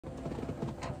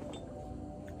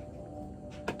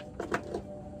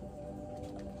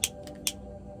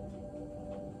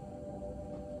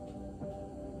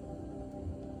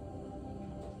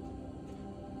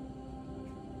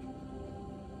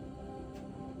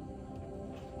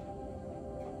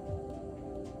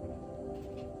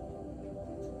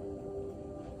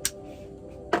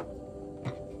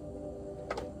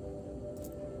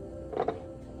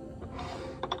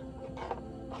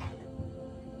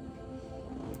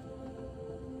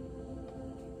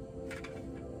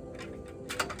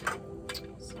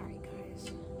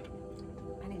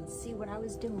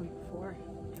was doing before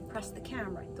I pressed the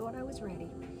camera. I thought I was ready.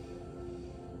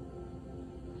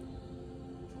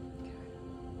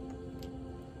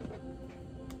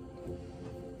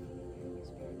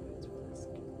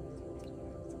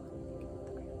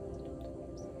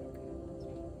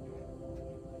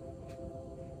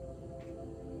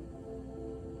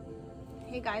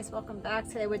 Hey guys, welcome back.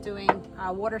 Today we're doing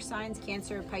water signs,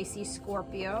 Cancer, Pisces,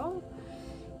 Scorpio.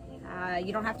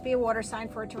 You don't have to be a water sign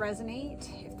for it to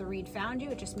resonate. If the read found you,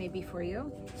 it just may be for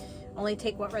you. Only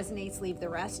take what resonates, leave the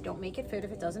rest. Don't make it fit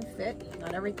if it doesn't fit.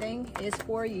 Not everything is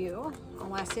for you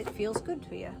unless it feels good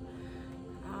to you.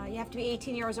 You have to be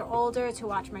 18 years or older to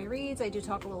watch my reads. I do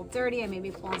talk a little dirty. I may be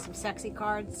pulling some sexy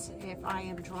cards if I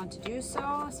am drawn to do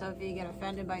so. So if you get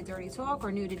offended by dirty talk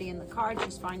or nudity in the cards,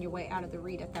 just find your way out of the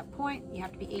read at that point. You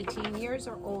have to be 18 years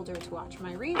or older to watch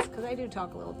my reads because I do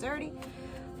talk a little dirty.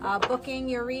 Booking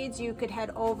your reads, you could head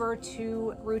over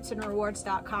to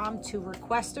RootsandRewards.com to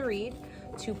request a read.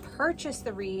 To purchase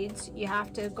the reads, you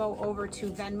have to go over to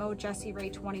Venmo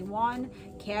JessieRay21,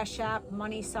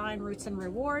 Cashapp Roots and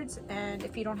Rewards, and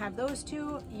if you don't have those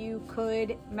two, you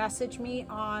could message me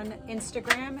on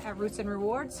Instagram at Roots and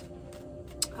Rewards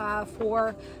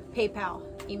for PayPal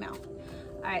email.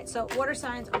 All right, so water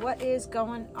signs, what is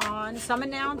going on? Some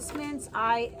announcements.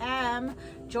 I am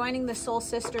joining the Soul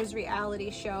Sisters reality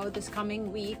show this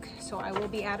coming week, so I will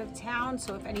be out of town.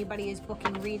 So if anybody is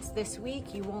booking reads this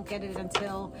week, you won't get it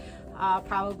until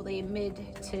probably mid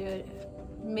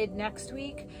next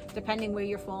week, depending where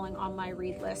you're falling on my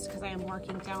read list, because I am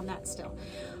working down that still.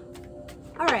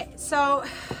 All right, so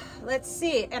let's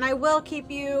see, and I will keep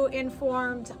you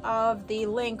informed of the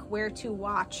link where to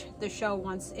watch the show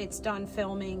once it's done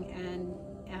filming and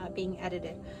being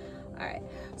edited. All right,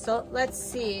 so let's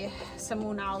see some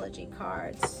Moonology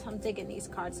cards. I'm digging these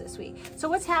cards this week. So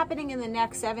what's happening in the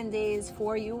next 7 days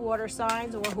for you water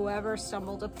signs or whoever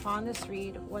stumbled upon this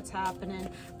read? What's happening?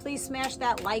 Please smash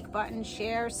that like button,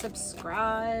 share,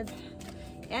 subscribe,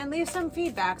 and leave some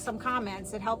feedback, some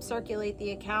comments. It helps circulate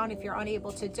the account. If you're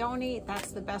unable to donate,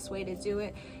 that's the best way to do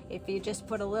it. If you just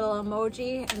put a little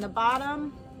emoji in the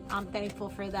bottom, I'm thankful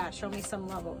for that. Show me some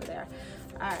love over there.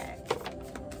 All right,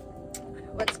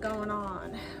 what's going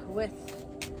on with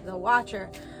the Watcher?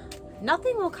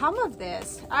 Nothing will come of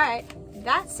this. All right,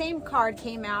 that same card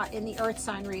came out in the Earth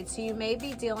sign read, so you may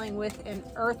be dealing with an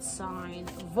Earth sign.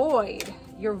 Void.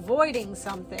 You're voiding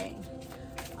something.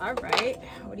 All right,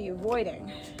 what are you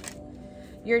voiding?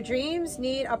 Your dreams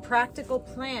need a practical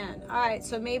plan. All right,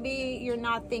 so maybe you're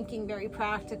not thinking very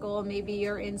practical. Maybe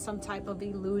you're in some type of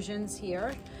illusions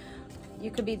here. You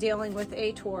could be dealing with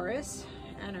a Taurus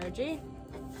energy.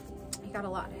 You got a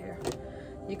lot here.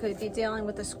 You could be dealing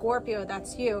with a Scorpio,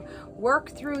 that's you. Work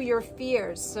through your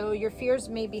fears. So your fears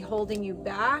may be holding you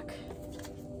back.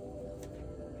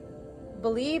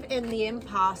 Believe in the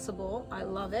impossible. I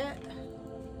love it.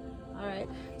 All right,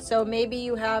 so maybe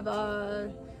you have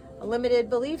a limited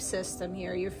belief system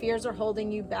here. Your fears are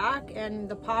holding you back, and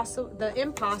the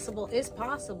impossible is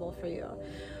possible for you.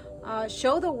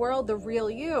 Show the world the real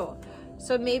you.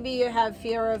 So maybe you have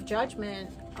fear of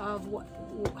judgment, of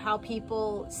how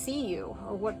people see you,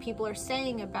 or what people are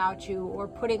saying about you, or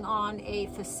putting on a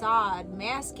facade,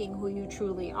 masking who you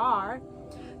truly are.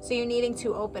 So you're needing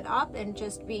to open up and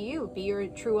just be you, be your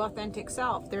true authentic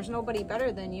self. There's nobody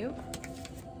better than you.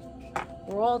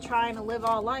 We're all trying to live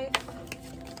our life.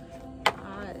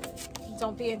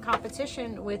 Don't be in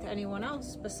competition with anyone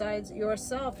else besides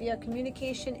yourself. Yeah,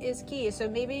 communication is key. So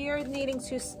maybe you're needing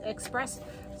to express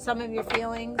some of your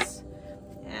feelings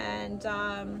and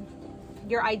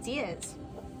your ideas.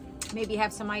 Maybe you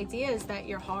have some ideas that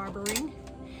you're harboring,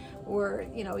 or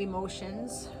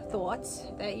emotions, thoughts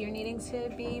that you're needing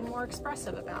to be more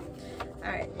expressive about.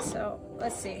 All right, so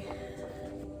let's see.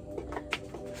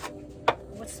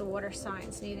 What's the water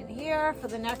signs needed here for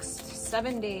the next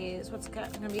 7 days? What's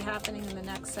going to be happening in the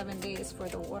next 7 days for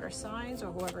the water signs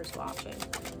or whoever's watching?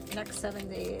 Next 7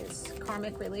 days.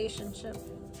 Karmic relationship.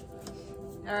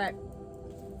 All right.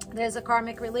 There's a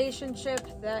karmic relationship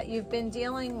that you've been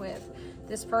dealing with.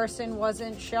 This person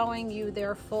wasn't showing you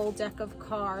their full deck of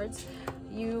cards.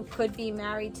 You could be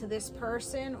married to this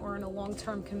person or in a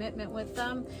long-term commitment with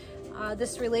them.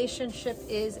 This relationship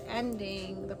is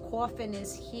ending. The coffin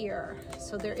is here.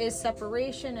 So there is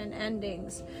separation and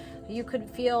endings. You could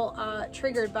feel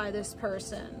triggered by this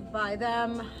person, by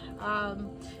them.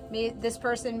 This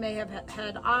person may have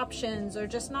had options or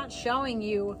just not showing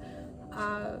you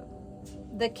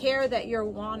the care that you're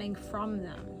wanting from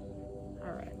them.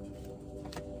 All right.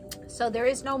 So there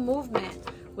is no movement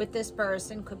with this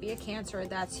person. Could be a Cancer,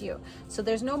 that's you. So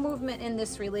there's no movement in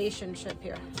this relationship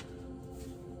here.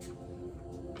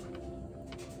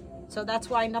 So that's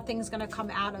why nothing's going to come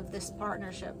out of this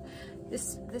partnership.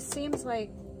 This seems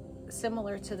like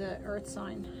similar to the earth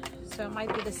sign. So it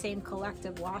might be the same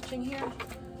collective watching here.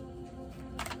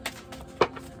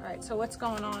 All right, so what's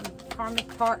going on?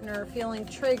 Karmic partner, feeling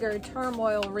triggered,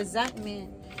 turmoil,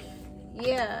 resentment.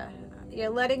 Yeah, you're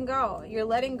letting go. You're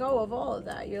letting go of all of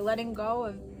that. You're letting go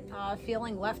of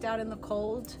feeling left out in the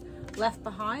cold, left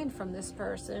behind from this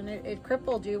person. It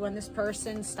crippled you when this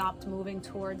person stopped moving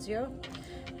towards you.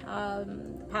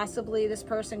 Possibly this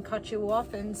person cut you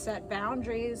off and set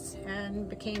boundaries and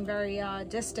became very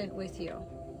distant with you.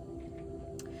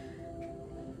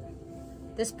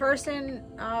 This person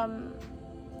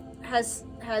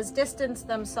has distanced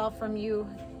themselves from you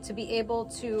to be able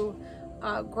to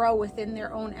grow within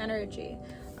their own energy.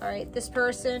 All right, this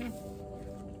person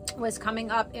was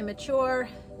coming up immature.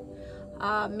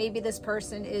 Maybe this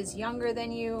person is younger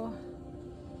than you.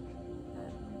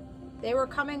 They were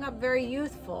coming up very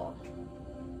youthful.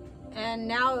 And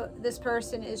now this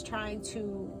person is trying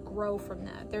to grow from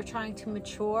that. They're trying to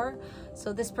mature.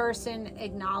 So this person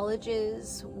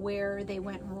acknowledges where they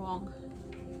went wrong.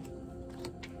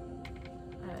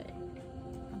 All right.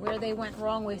 Where they went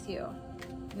wrong with you.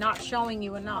 Not showing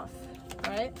you enough.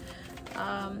 All right.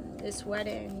 This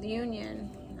wedding, the union.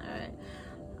 All right.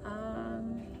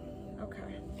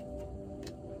 Okay.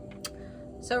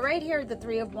 So right here, the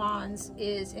Three of Wands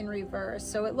is in reverse.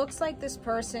 So it looks like this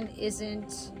person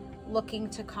isn't looking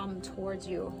to come towards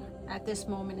you at this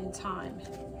moment in time.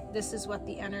 This is what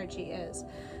the energy is.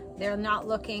 They're not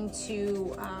looking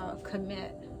to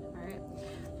commit. All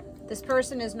right. This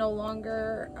person is no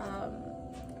longer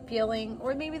feeling,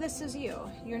 or maybe this is you.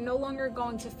 You're no longer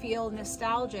going to feel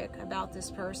nostalgic about this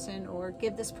person or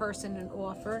give this person an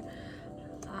offer.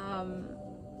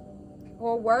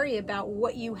 Or worry about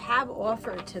what you have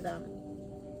offered to them.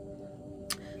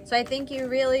 So I think you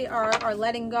really are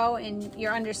letting go, and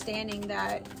you're understanding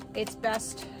that it's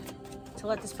best to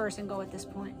let this person go at this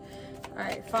point. All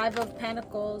right, Five of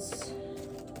Pentacles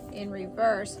in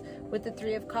reverse with the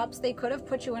Three of Cups. They could have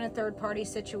put you in a third-party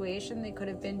situation. They could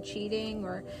have been cheating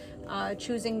or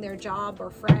choosing their job or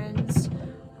friends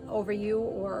over you,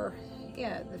 or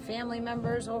yeah, the family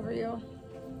members over you.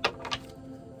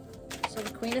 So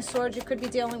the Queen of Swords, you could be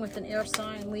dealing with an air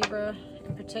sign, Libra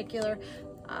in particular.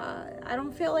 I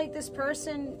don't feel like this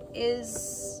person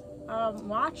is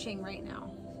watching right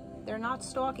now. They're not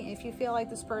stalking. If you feel like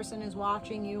this person is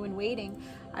watching you and waiting,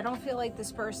 I don't feel like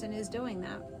this person is doing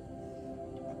that.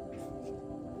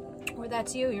 Or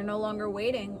that's you. You're no longer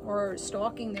waiting or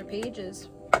stalking their pages.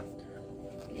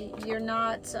 You're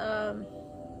not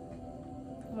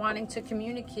wanting to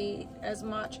communicate as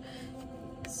much.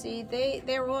 See,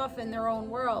 they're off in their own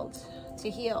world to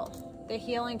heal. They're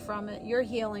healing from it. You're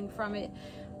healing from it.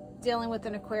 Dealing with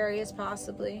an Aquarius,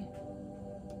 possibly.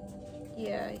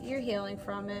 Yeah, you're healing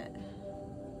from it.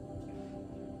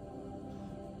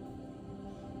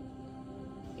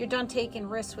 You're done taking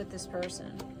risks with this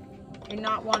person. You're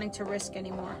not wanting to risk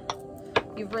anymore.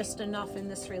 You've risked enough in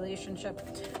this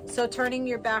relationship. So turning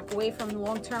your back away from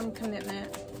long-term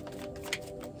commitment.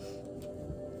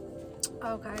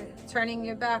 Okay, turning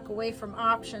your back away from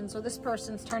options. So this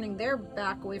person's turning their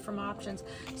back away from options.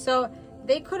 So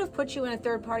they could have put you in a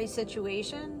third-party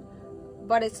situation,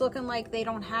 but it's looking like they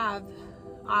don't have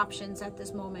options at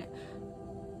this moment.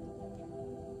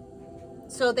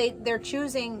 So they're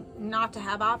choosing not to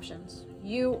have options,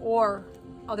 you or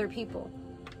other people.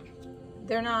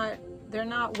 They're not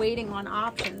waiting on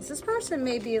options. This person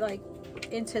may be like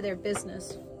into their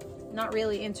business, not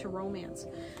really into romance.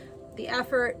 The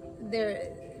effort,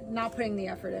 they're not putting the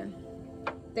effort in.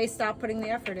 They stop putting the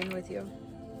effort in with you,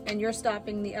 and you're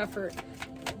stopping the effort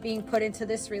being put into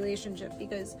this relationship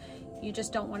because you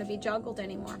just don't want to be juggled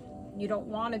anymore. You don't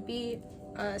want to be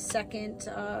a second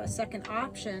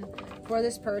option for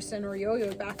this person, or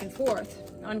yo-yo back and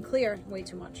forth. Unclear. Way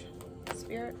too much.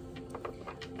 Spirit.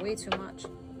 Way too much.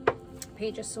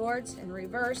 Page of Swords in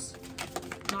reverse.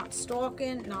 Not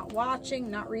stalking, not watching,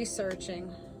 not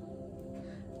researching.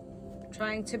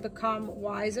 Trying to become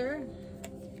wiser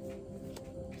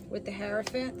with the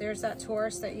Hierophant. There's that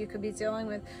Taurus that you could be dealing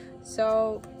with.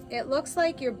 So it looks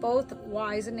like you're both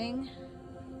wisening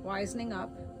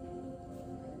up.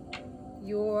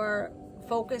 You're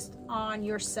focused on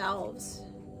yourselves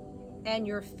and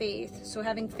your faith. So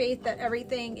having faith that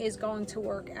everything is going to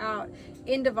work out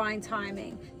in divine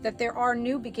timing, that there are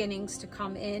new beginnings to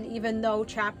come in, even though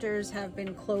chapters have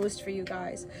been closed for you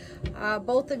guys.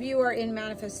 Both of you are in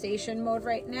manifestation mode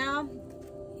right now.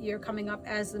 You're coming up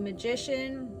as the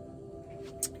Magician.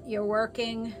 You're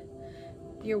working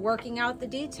out the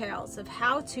details of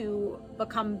how to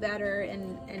become better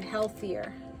and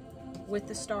healthier. with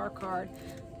the Star card,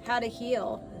 how to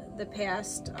heal the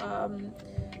past.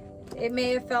 It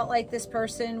may have felt like this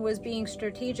person was being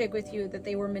strategic with you, that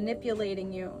they were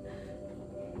manipulating you.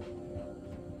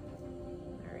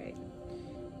 All right.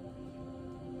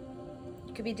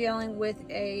 You could be dealing with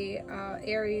a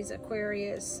Aries,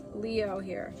 Aquarius, Leo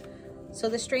here. So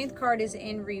the Strength card is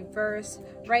in reverse.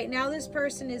 Right now, this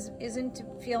person isn't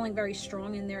feeling very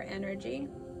strong in their energy.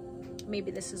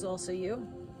 Maybe this is also you.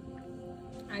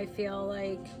 I feel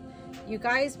like you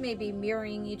guys may be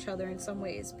mirroring each other in some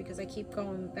ways, because I keep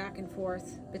going back and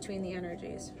forth between the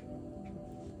energies.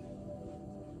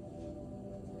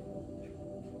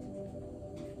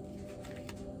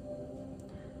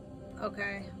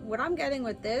 Okay, what I'm getting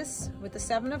with this, with the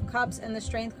Seven of Cups and the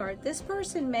Strength card, this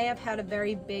person may have had a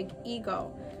very big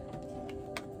ego.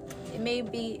 It may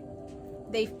be,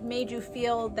 they made you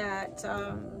feel that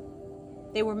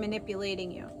they were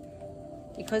manipulating you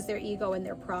because their ego and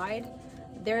their pride.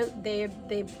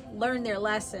 They've learned their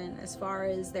lesson as far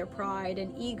as their pride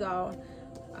and ego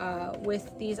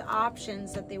with these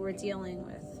options that they were dealing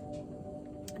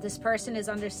with. This person is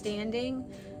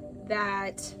understanding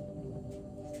that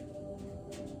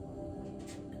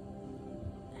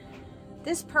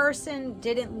this person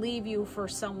didn't leave you for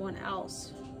someone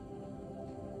else.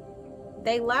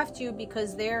 They left you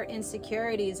because their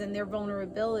insecurities and their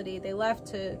vulnerability, they left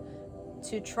to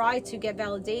try to get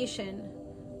validation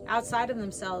outside of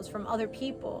themselves from other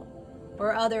people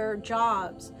or other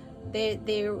jobs.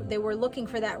 They were looking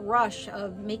for that rush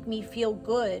of make me feel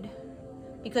good,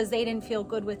 because they didn't feel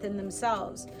good within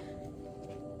themselves.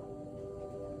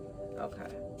 Okay.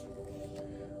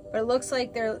 But it looks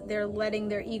like they're letting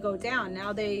their ego down.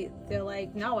 Now they're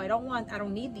like, no, I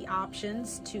don't need the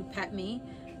options to pet me.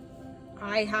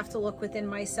 I have to look within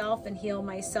myself and heal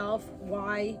myself.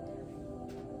 Why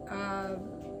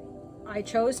I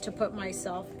chose to put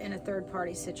myself in a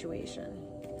third-party situation,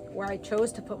 where I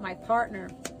chose to put my partner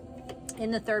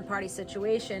in the third-party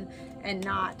situation and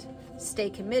not stay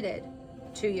committed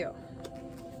to you.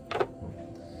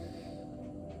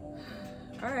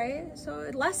 All right, so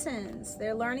lessons.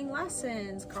 They're learning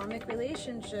lessons. Karmic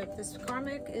relationship. This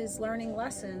karmic is learning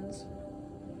lessons.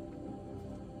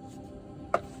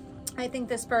 I think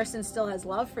this person still has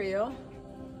love for you.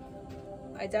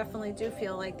 I definitely do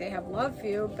feel like they have love for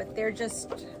you, but they're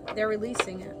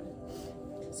releasing it.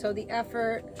 So the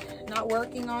effort, not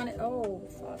working on it. Oh,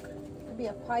 fuck. Could be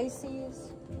a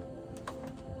Pisces.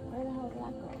 Where the hell did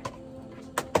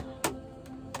that go?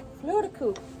 Flew the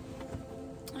coop.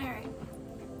 All right.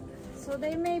 So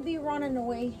they may be running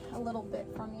away a little bit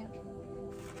from you.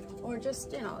 Or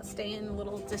just, staying a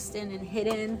little distant and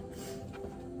hidden.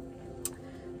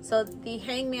 So the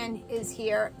Hangman is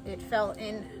here. It fell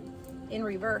in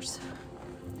reverse.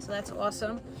 So that's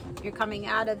awesome. You're coming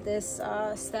out of this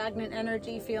stagnant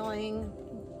energy, feeling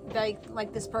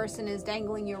like this person is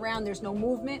dangling you around. There's no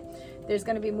movement. There's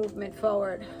going to be movement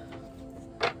forward.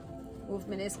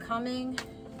 Movement is coming.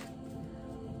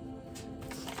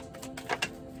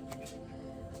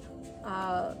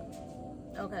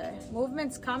 Okay,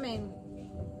 movement's coming,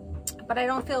 but I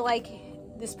don't feel like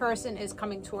this person is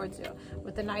coming towards you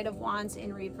with the Knight of Wands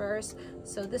in reverse.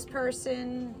 So this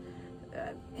person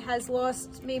has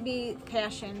lost maybe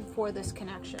passion for this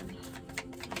connection.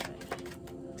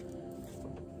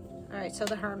 All right, so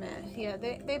the Hermit, yeah,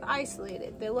 they've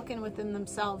isolated. They're looking within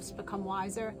themselves, become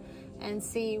wiser, and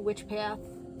see which path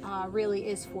really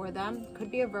is for them. Could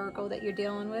be a Virgo that you're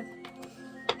dealing with.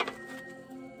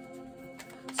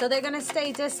 So they're going to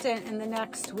stay distant in the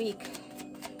next week.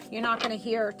 You're not going to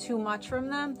hear too much from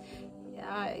them.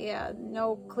 Yeah,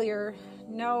 no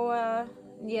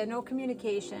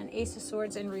communication. Ace of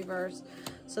Swords in reverse.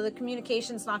 So the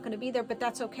communication's not going to be there, but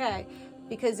that's okay,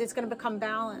 because it's going to become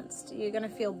balanced. You're going to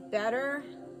feel better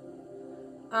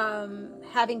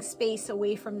having space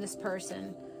away from this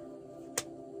person.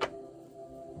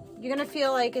 You're going to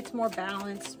feel like it's more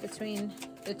balanced between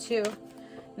the two.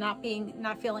 Not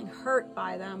feeling hurt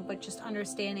by them, but just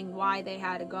understanding why they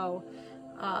had to go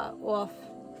off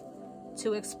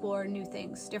to explore new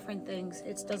things, different things.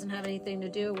 It doesn't have anything to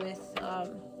do with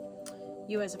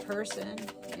you as a person.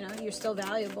 You're still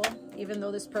valuable, even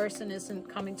though this person isn't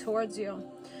coming towards you.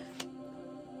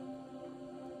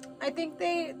 I think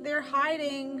they're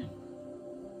hiding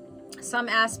some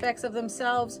aspects of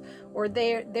themselves, or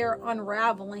they're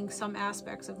unraveling some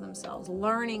aspects of themselves,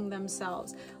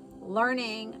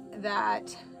 learning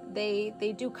that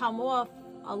they do come off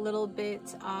a little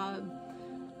bit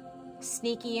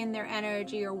sneaky in their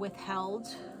energy or withheld.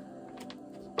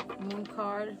 Moon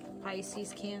card,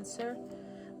 Pisces, Cancer,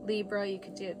 Libra, you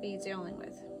could be dealing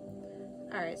with.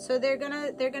 All right, so they're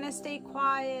gonna stay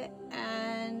quiet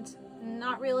and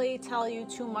not really tell you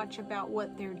too much about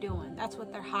what they're doing. That's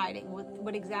what they're hiding,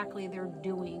 what exactly they're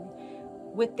doing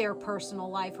with their personal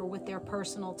life or with their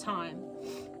personal time.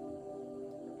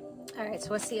 All right,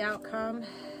 so what's the outcome?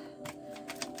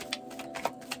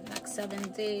 Next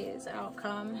 7 days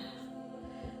outcome.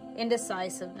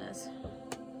 Indecisiveness.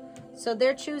 So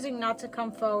they're choosing not to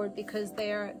come forward because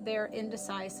they're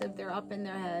indecisive. They're up in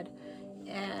their head.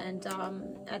 And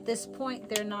at this point,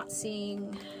 they're not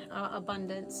seeing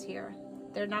abundance here.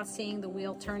 They're not seeing the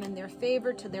wheel turn in their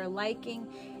favor, to their liking,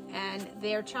 and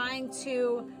they're trying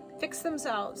to fix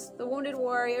themselves. The wounded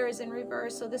warrior is in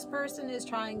reverse, so this person is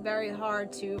trying very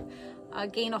hard to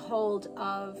gain a hold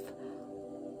of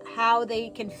how they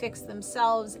can fix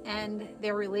themselves and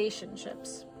their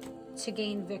relationships to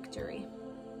gain victory.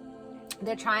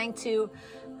 They're trying to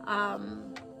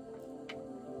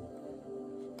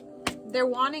they're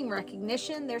wanting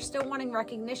recognition. They're still wanting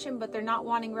recognition, but they're not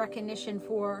wanting recognition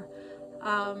for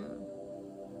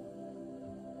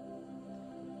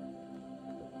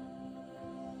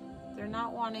they're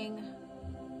not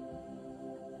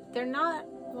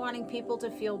wanting people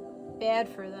to feel bad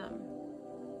for them.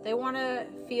 They want to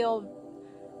feel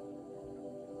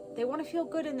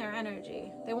good in their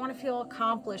energy. They want to feel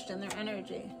accomplished in their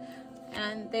energy.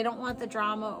 And they don't want the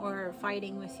drama or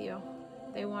fighting with you.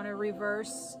 They want to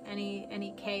reverse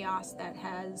any chaos that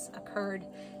has occurred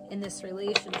in this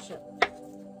relationship.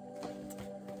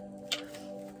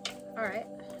 All right,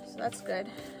 so that's good.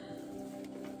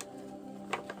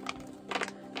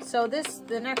 So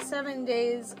the next 7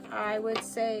 days, I would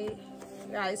say,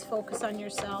 guys, focus on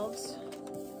yourselves,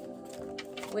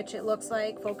 which it looks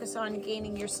like. Focus on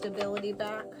gaining your stability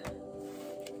back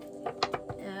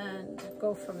and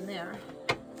go from there.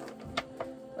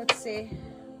 Let's see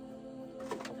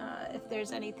if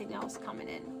there's anything else coming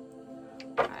in.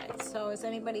 All right, so is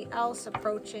anybody else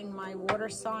approaching my water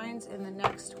signs in the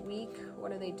next week?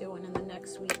 What are they doing in the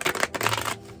next week?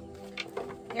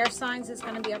 Air signs is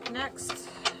going to be up next.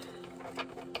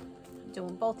 I'm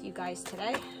doing both you guys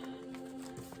today.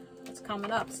 It's coming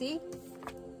up. See?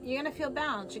 You're going to feel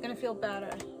balanced. You're going to feel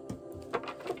better.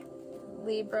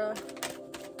 Libra.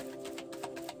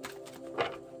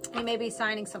 You may be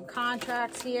signing some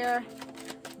contracts here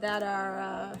that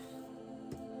are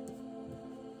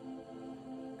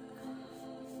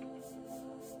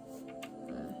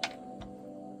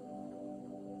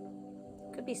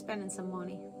could be spending some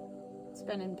money,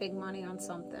 spending big money on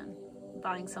something,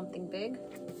 buying something big,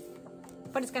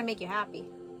 but it's gonna make you happy.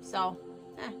 So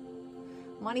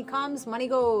money comes, money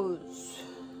goes.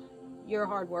 You're a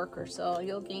hard worker, so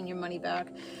you'll gain your money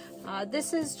back.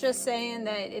 This is just saying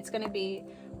that it's gonna be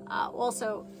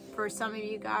also for some of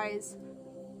you guys,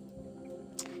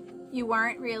 you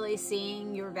weren't really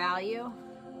seeing your value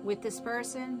with this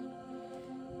person,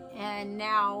 and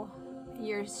now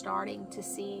you're starting to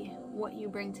see what you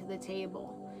bring to the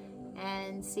table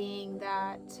and seeing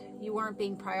that you weren't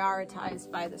being prioritized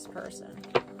by this person.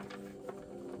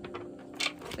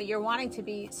 But you're wanting to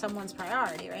be someone's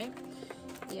priority, right?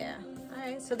 Yeah. All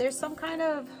right, so there's some kind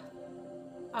of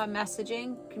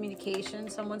messaging, communication.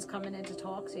 Someone's coming in to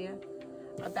talk to you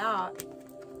about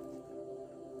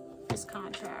this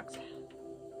contract.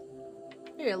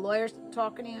 Maybe a lawyer's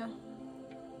talking to you.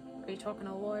 Are you talking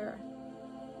to a lawyer?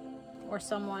 Or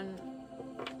someone,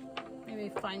 maybe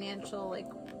financial,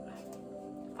 like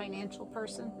financial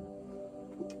person.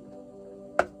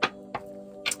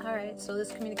 All right, so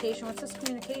this communication, what's this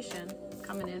communication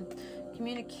coming in?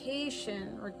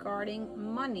 Communication regarding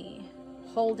money,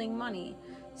 holding money,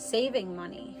 saving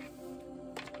money.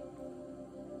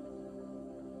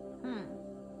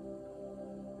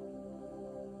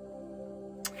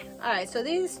 All right, so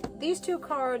these two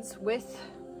cards with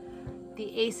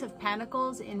the Ace of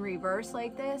Pentacles in reverse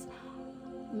like this,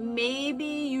 maybe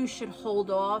you should hold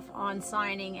off on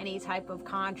signing any type of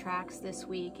contracts this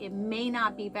week. It may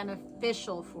not be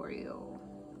beneficial for you.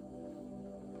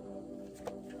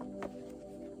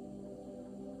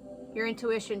 Your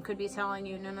intuition could be telling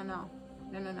you, no,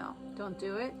 don't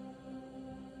do it,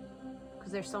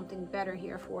 because there's something better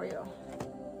here for you.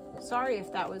 Sorry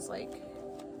if that was like,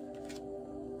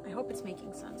 I hope it's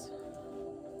making sense.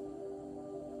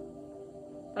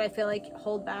 But I feel like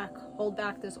hold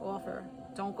back this offer.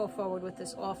 Don't go forward with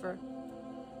this offer.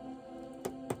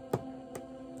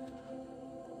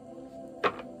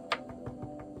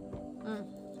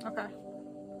 Okay.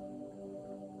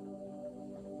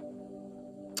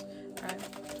 All right.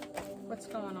 What's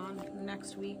going on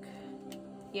next week?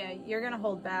 Yeah, you're gonna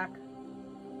hold back.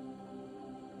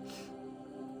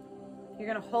 You're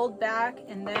gonna hold back,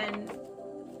 and then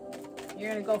You're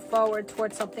going to go forward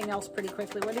towards something else pretty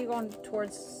quickly. What are you going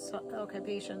towards? Okay,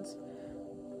 patience.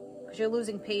 Because you're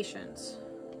losing patience.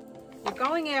 You're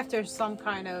going after some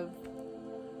kind of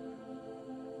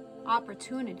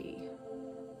opportunity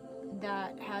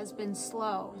that has been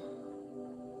slow,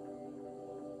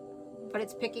 but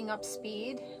it's picking up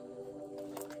speed,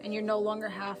 and you no longer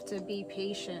have to be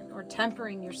patient or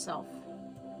tempering yourself.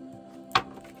 All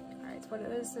right, what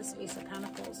is this Ace of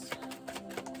Pentacles?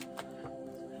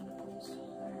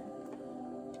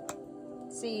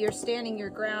 See, you're standing your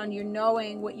ground. You're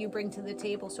knowing what you bring to the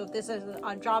table. So if this is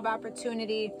a job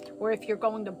opportunity, or if you're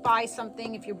going to buy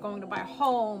something, if you're going to buy a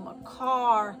home, a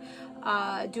car,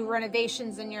 do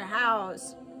renovations in your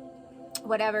house,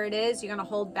 whatever it is, you're going to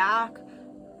hold back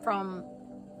from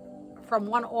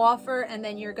one offer, and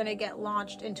then you're going to get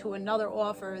launched into another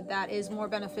offer that is more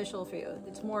beneficial for you.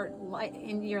 It's more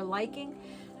in your liking,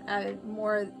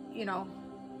 more, you know,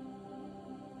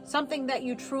 something that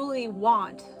you truly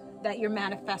want, that you're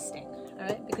manifesting, all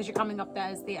right? Because you're coming up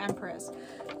as the Empress.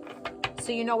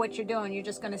 So you know what you're doing. You're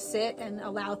just going to sit and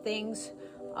allow things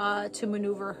to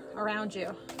maneuver around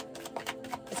you.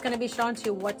 It's going to be shown to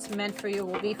you what's meant for you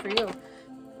will be for you.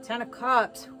 10 of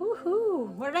Cups. Woohoo!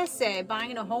 What did I say?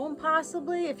 Buying a home,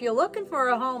 possibly? If you're looking for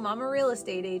a home, I'm a real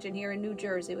estate agent here in New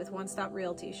Jersey with One Stop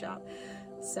Realty Shop.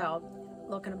 So,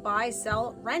 looking to buy,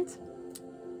 sell, rent,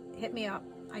 hit me up.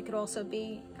 I could also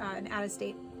be an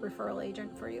out-of-state referral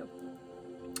agent for you.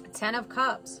 10 of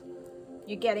Cups.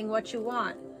 You're getting what you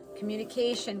want.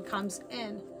 Communication comes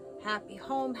in. Happy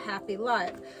home, happy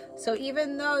life. So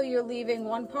even though you're leaving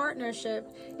one partnership,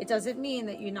 it doesn't mean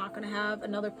that you're not going to have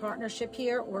another partnership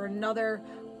here, or another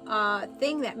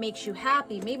thing that makes you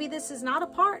happy. Maybe this is not a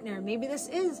partner. Maybe this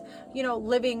is, you know,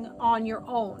 living on your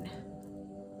own.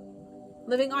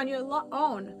 Living on your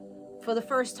own for the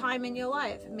first time in your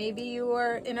life. Maybe you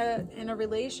are in a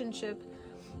relationship,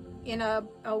 you know,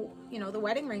 the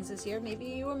wedding rings this year. Maybe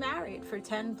you were married for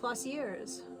 10 plus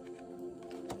years.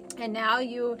 And now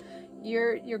you're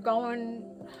going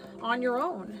on your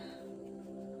own.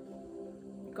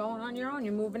 Going on your own.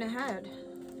 You're moving ahead.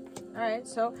 All right.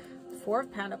 So 4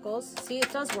 of Pentacles. See,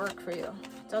 it does work for you.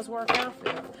 It does work out for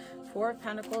you. 4 of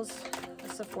Pentacles.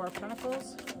 That's the 4 of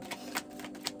Pentacles.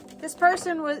 This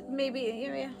person was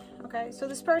maybe, okay. So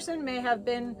this person may have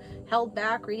been held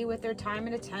back, greedy with their time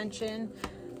and attention,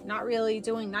 not really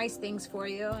doing nice things for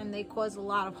you, and they cause a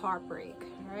lot of heartbreak.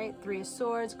 All right, 3 of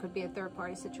Swords, could be a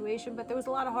third-party situation, but there was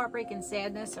a lot of heartbreak and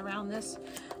sadness around this.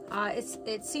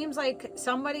 It seems like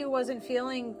somebody wasn't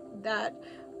feeling that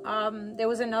there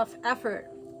was enough effort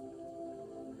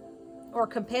or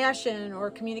compassion or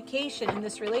communication in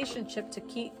this relationship to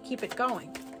keep it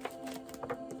going.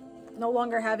 No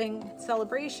longer having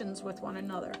celebrations with one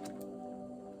another.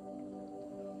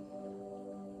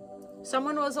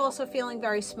 Someone was also feeling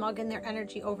very smug in their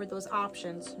energy over those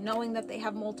options, knowing that they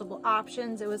have multiple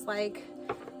options. It was like,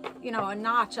 you know, a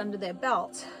notch under their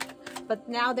belt. But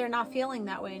now they're not feeling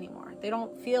that way anymore. They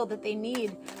don't feel that they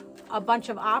need a bunch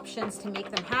of options to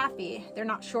make them happy. They're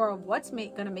not sure of what's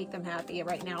going to make them happy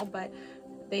right now, but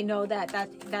they know that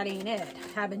ain't it.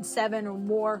 Having 7 or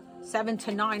more, 7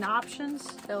 to 9 options,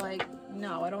 they're like,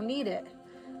 no, I don't need it.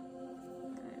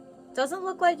 Doesn't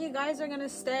look like you guys are going to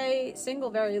stay single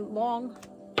very long.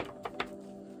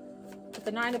 With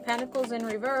the 9 of Pentacles in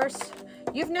reverse,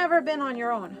 you've never been on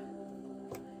your own.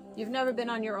 You've never been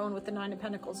on your own with the 9 of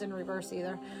Pentacles in reverse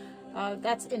either.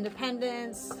 That's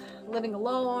independence, living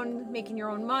alone, making your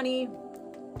own money,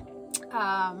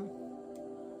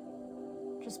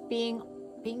 just being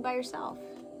by yourself.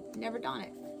 Never done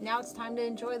it. Now it's time to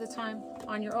enjoy the time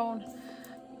on your own.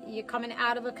 You're coming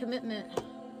out of a commitment.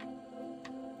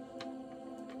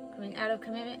 Coming out of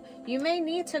commitment. You may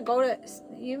need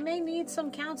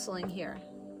some counseling here,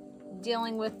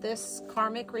 dealing with this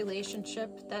karmic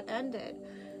relationship that ended.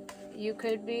 You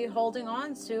could be holding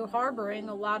on to harboring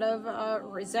a lot of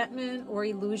resentment or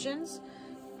illusions,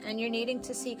 and you're needing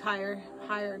to seek higher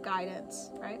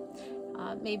guidance, right?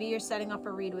 Maybe you're setting up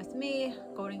a read with me,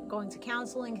 going to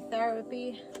counseling,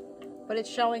 therapy, but it's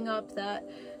showing up that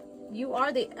you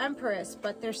are the Empress,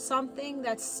 but there's something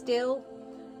that's still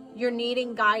you're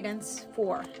needing guidance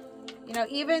for. You know,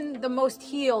 even the most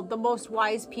healed, the most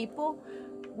wise people,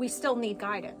 we still need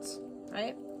guidance,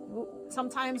 right?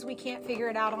 Sometimes we can't figure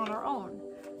it out on our own.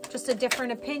 Just a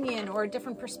different opinion or a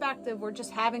different perspective, or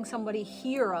just having somebody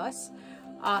hear us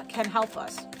can help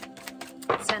us.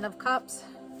 10 of Cups.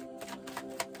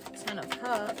 10 of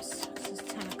Cups. This is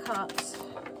 10 of Cups.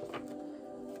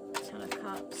 10 of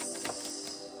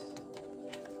Cups.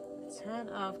 Ten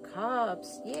of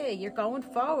Cups. Yeah, you're going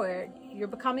forward. You're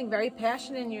becoming very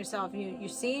passionate in yourself. You're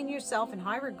seeing yourself in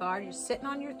high regard. You're sitting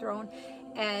on your throne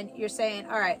and you're saying,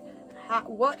 all right,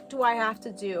 what do I have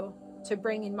to do to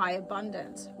bring in my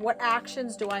abundance? What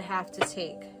actions do I have to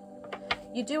take?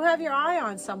 You do have your eye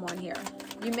on someone here.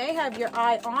 You may have your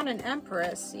eye on an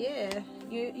Empress. Yeah,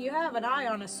 you have an eye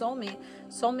on a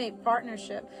soulmate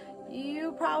partnership.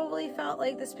 You probably felt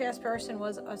like this past person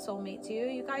was a soulmate to you.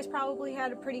 You guys probably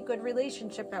had a pretty good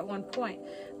relationship at one point,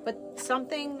 but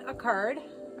something occurred,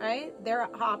 right? Their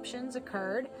options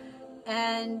occurred,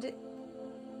 and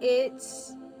it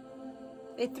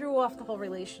threw off the whole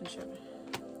relationship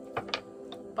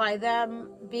by them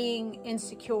being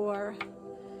insecure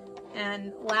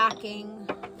and lacking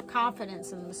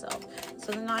confidence in themselves.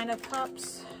 So the Nine of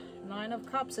Cups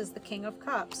is the King of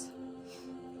Cups.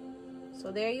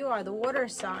 So there you are, the water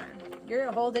sign.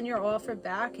 You're holding your offer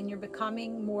back and you're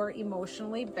becoming more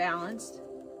emotionally balanced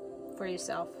for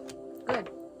yourself. Good.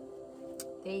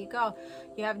 There you go.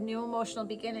 You have new emotional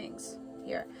beginnings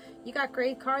here. You got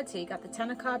great cards here. You got the Ten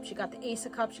of Cups, you got the Ace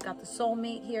of Cups, you got the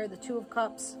soulmate here, the Two of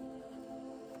Cups.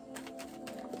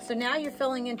 So now you're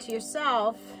filling into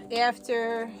yourself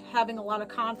after having a lot of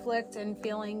conflict and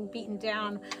feeling beaten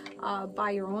down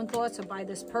by your own thoughts or by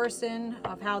this person,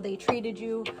 of how they treated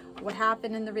you, what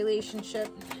happened in the relationship.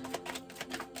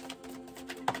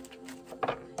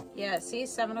 Yeah, see,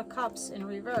 Seven of Cups in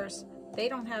reverse. They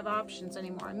don't have options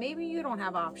anymore. Maybe you don't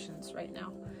have options right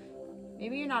now.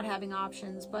 Maybe you're not having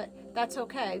options, but that's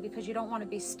okay because you don't want to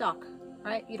be stuck,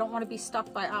 right? You don't want to be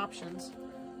stuck by options.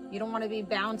 You don't want to be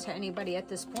bound to anybody at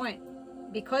this point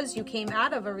because you came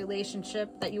out of a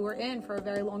relationship that you were in for a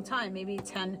very long time, maybe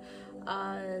 10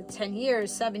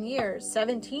 years, 7 years,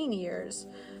 17 years,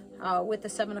 with the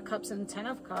Seven of Cups and 10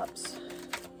 of Cups.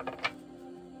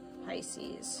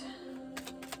 Pisces.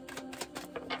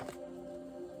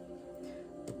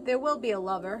 There will be a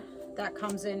lover that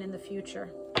comes in the future.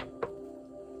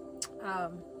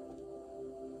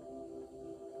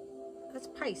 That's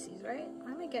Pisces, right?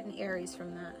 Why am I getting Aries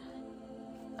from that?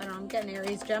 I don't know, I'm getting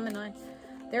Aries, Gemini.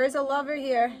 There is a lover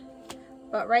here,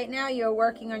 but right now you're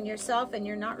working on yourself and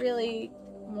you're not really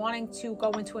wanting to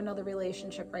go into another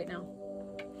relationship right now.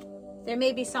 There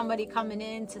may be somebody coming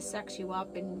in to sex you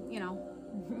up and, you know,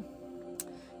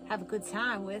 have a good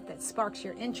time with that sparks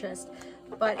your interest,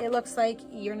 but it looks like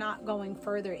you're not going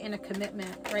further in a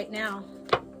commitment right now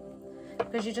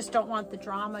because you just don't want the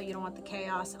drama, you don't want the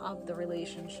chaos of the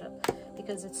relationship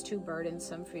because it's too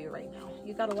burdensome for you right now.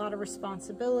 You got a lot of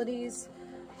responsibilities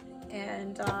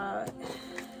and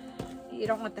you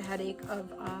don't want the headache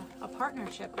of a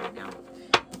partnership right now.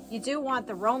 You do want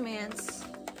the romance,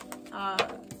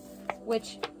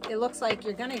 which it looks like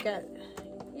you're gonna get,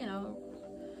 you know,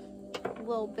 a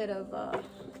little bit of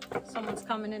someone's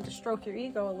coming in to stroke your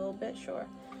ego a little bit, sure.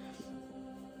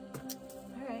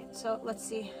 All right, so let's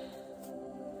see.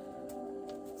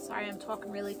 Sorry, I'm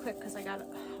talking really quick because I got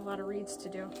a lot of reads to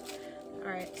do.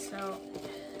 All right, so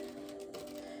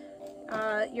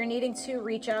you're needing to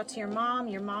reach out to your mom.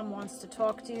 Your mom wants to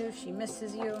talk to you. She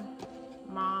misses you.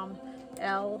 Mom,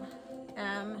 L,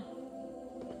 M,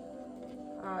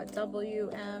 W,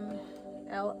 M,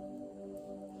 L,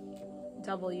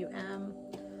 W, M,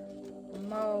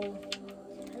 Mo.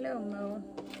 Hello, Mo.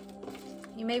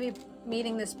 You may be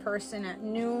meeting this person at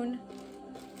noon.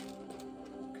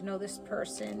 You can know this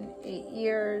person 8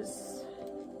 years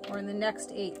or in the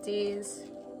next 8 days.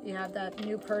 You have that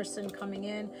new person coming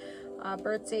in.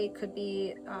 Birth date could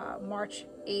be March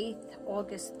 8th,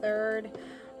 August 3rd.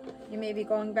 You may be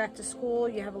going back to school.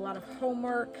 You have a lot of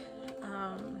homework.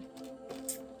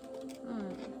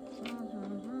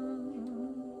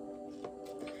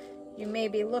 You may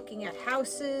be looking at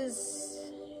houses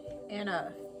in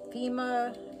a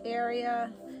FEMA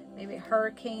area, maybe a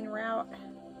hurricane route.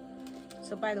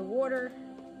 So by the water.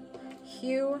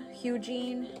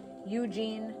 Eugene.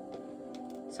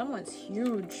 Someone's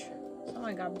huge.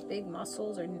 Someone got big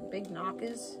muscles or big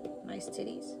knockers, nice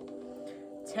titties.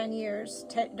 10 years,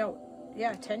 10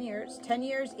 years, 10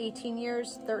 years, 18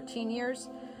 years, 13 years,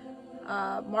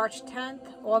 March 10th,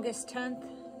 August 10th,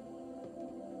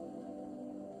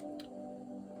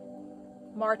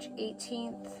 March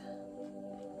 18th,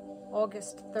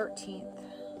 August 13th.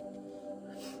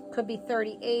 Could be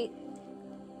 38,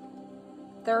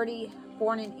 30,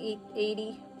 born in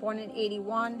 80, born in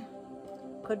 81,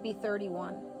 could be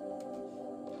 31.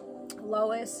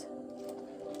 Lois,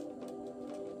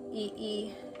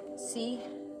 Cece,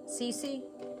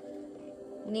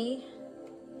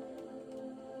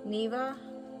 Neva,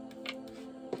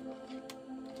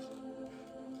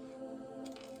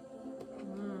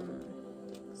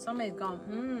 Somebody's going,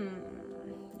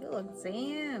 you look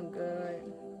damn good.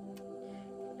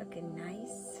 Looking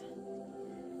nice.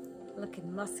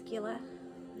 Looking muscular.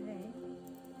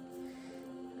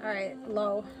 All right,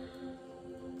 low.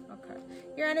 Okay.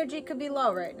 Your energy could be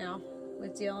low right now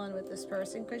with dealing with this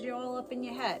person because you're all up in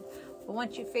your head. But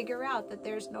once you figure out that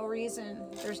there's no reason,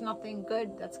 there's nothing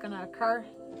good that's going to occur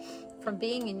from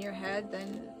being in your head,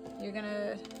 then you're going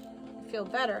to feel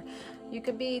better. You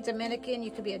could be Dominican,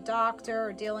 you could be a doctor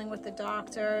or dealing with a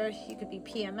doctor. You could be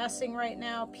PMSing right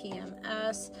now,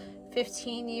 PMS,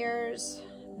 15 years,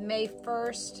 May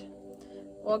 1st,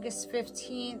 August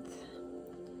 15th,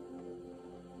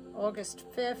 August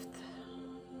 5th,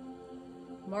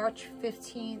 March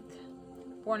 15th,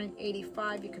 born in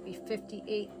 85, you could be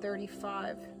 58,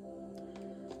 35.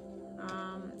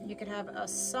 You could have a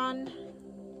son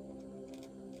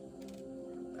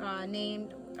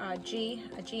named G,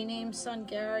 a G named son,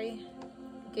 Gary,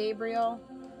 Gabriel,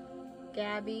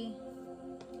 Gabby,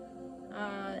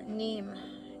 Neem,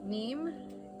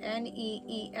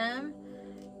 N-E-E-M,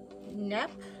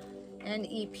 Nep,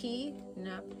 N-E-P,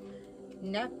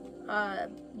 Nep.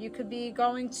 You could be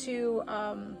going to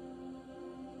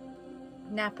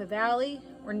Napa Valley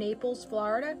or Naples,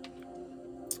 Florida.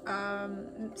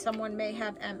 Someone may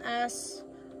have MS.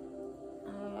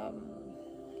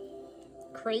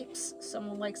 Crepes.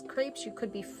 Someone likes crepes. You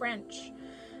could be French.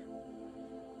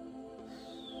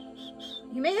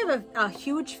 You may have a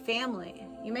huge family.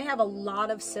 You may have a lot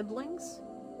of siblings,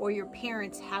 or your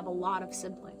parents have a lot of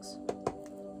siblings.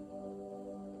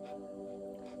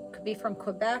 Could be from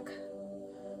Quebec.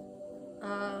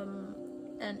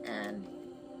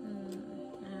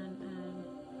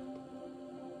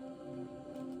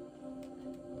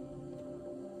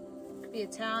 Could be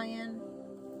Italian.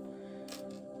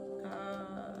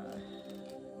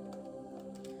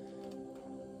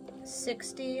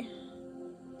 60,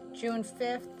 June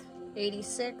 5th,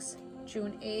 86,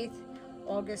 June 8th,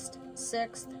 August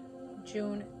 6th,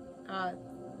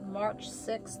 March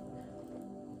 6th,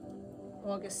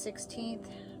 August 16th,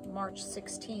 March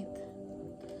 16th.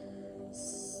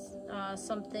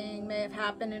 Something may have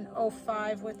happened in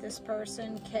 05 with this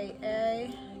person,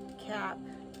 K-A, Cap.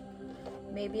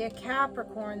 Maybe a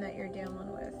Capricorn that you're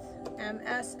dealing with.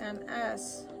 MS,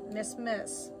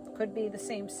 Miss. Could be the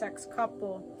same sex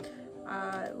couple.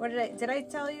 What did I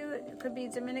tell you? It could be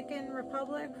Dominican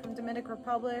Republic, from Dominican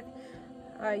Republic.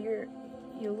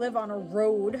 You live on a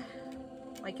road,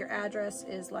 like your address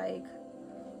is like,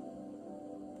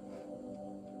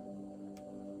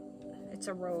 it's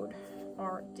a road,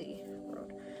 R-D,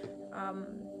 road.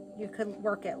 You could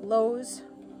work at Lowe's.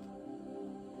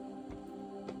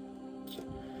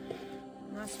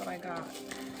 And that's what I got.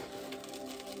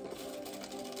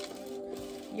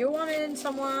 You wanted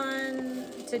someone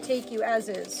to take you as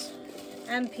is.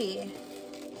 MP.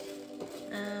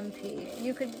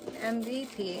 You could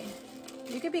MVP.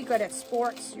 You could be good at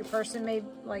sports. Your person may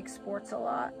like sports a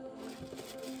lot.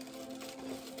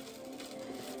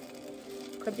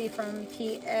 Could be from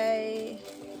PA,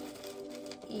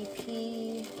 EP.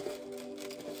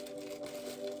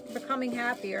 Becoming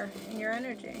happier in your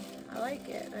energy. I like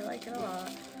it. I like it a lot.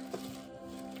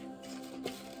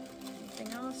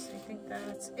 Anything else? I think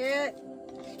that's it.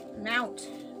 Mount.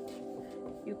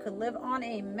 You could live on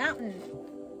a mountain.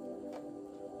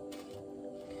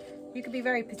 You could be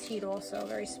very petite also,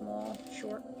 very small,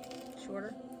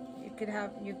 shorter. You could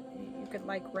have, you could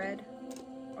like red,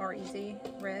 R-E-Z,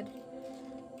 red.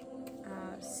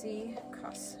 C,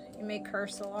 cuss. You may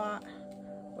curse a lot.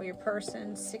 Or your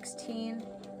person, 16,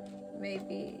 may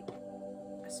be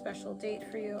a special date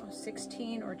for you,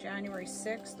 16 or January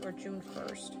 6th or June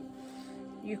 1st.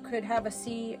 You could have a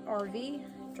CRV,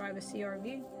 drive a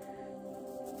CRV.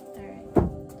 All right,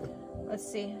 let's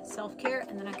see, self-care,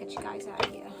 and then I'll get you guys out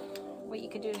of here. What you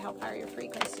could do to help higher your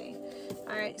frequency.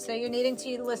 All right, so you're needing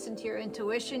to listen to your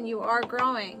intuition. You are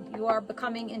growing. You are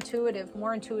becoming intuitive,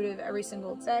 more intuitive every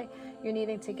single day. You're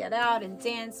needing to get out and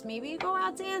dance. Maybe you go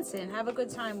out dancing, have a good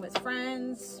time with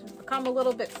friends, become a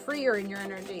little bit freer in your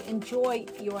energy. Enjoy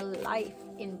your life.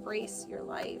 Embrace your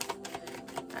life.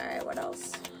 All right, what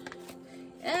else?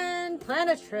 And plan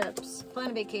a trips,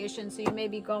 plan a vacation. So you may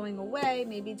be going away,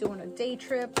 maybe doing a day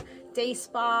trip, day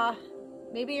spa,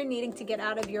 Maybe you're needing to get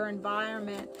out of your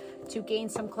environment to gain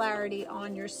some clarity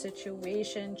on your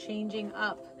situation, changing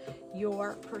up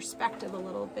your perspective a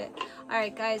little bit. All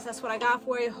right, guys, that's what I got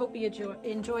for you. Hope you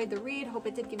enjoyed the read. Hope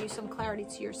it did give you some clarity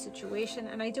to your situation.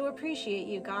 And I do appreciate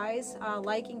you guys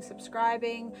liking,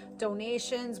 subscribing,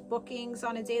 donations, bookings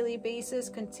on a daily basis.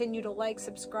 Continue to like,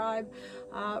 subscribe,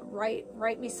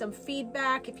 write me some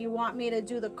feedback. If you want me to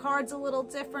do the cards a little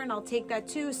different, I'll take that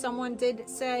too. Someone did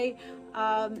say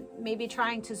maybe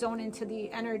trying to zone into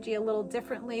the energy a little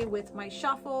differently with my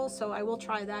shuffle, so I will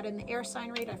try that in the air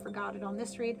sign read. I forgot it on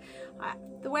this read.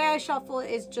 The way I shuffle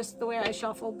is just the way I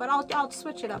shuffle, but I'll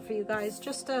switch it up for you guys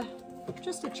just to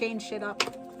change shit up.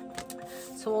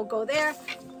 So we'll go there,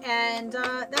 and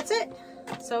that's it.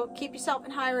 So keep yourself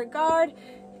in high regard,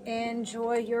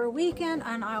 enjoy your weekend,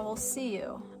 and I will see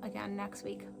you again next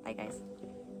week. Bye, guys.